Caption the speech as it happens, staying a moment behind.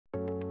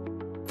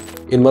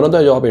In one of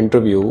the job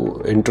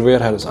interviewer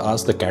has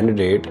asked the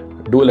candidate,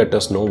 do let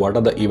us know what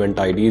are the event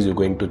IDs you're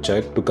going to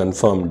check to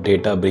confirm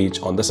data breach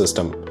on the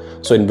system.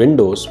 So in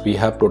Windows, we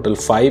have total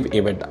 5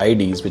 event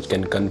IDs which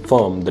can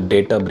confirm the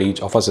data breach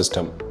of a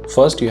system.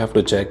 First, you have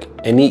to check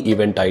any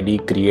event ID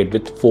created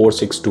with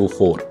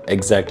 4624,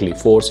 exactly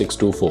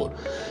 4624.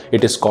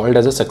 It is called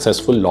as a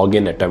successful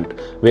login attempt,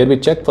 where we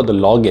check for the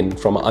login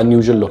from an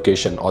unusual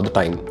location all the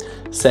time.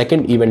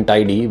 Second event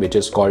ID, which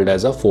is called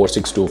as a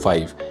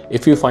 4625.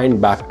 If you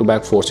find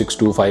back-to-back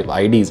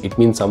 4625 IDs, it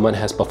means someone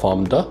has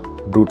performed the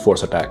brute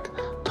force attack.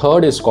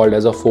 Third is called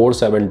as a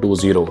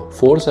 4720.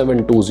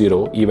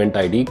 4720 event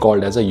ID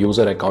called as a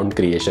user account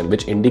creation,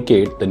 which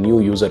indicate the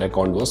new user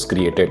account was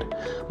created.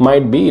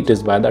 Might be it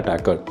is by the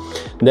attacker.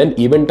 Then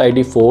event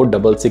ID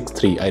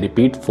 4663. I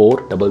repeat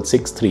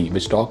 4663,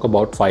 which talk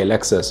about file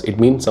access. It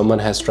means someone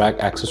has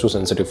tracked access to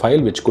sensitive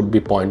file, which could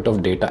be point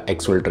of data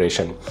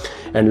exfiltration.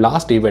 And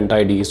last event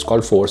ID is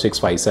called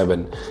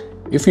 4657.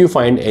 If you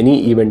find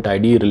any event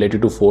ID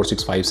related to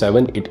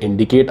 4657, it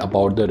indicate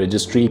about the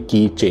registry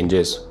key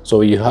changes.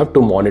 So you have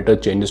to monitor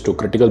changes to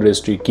critical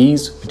registry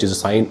keys, which is a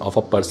sign of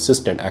a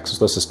persistent access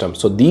to the system.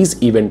 So these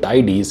event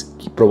IDs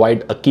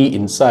provide a key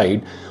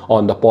insight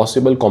on the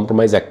possible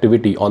compromise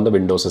activity on the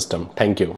Windows system. Thank you.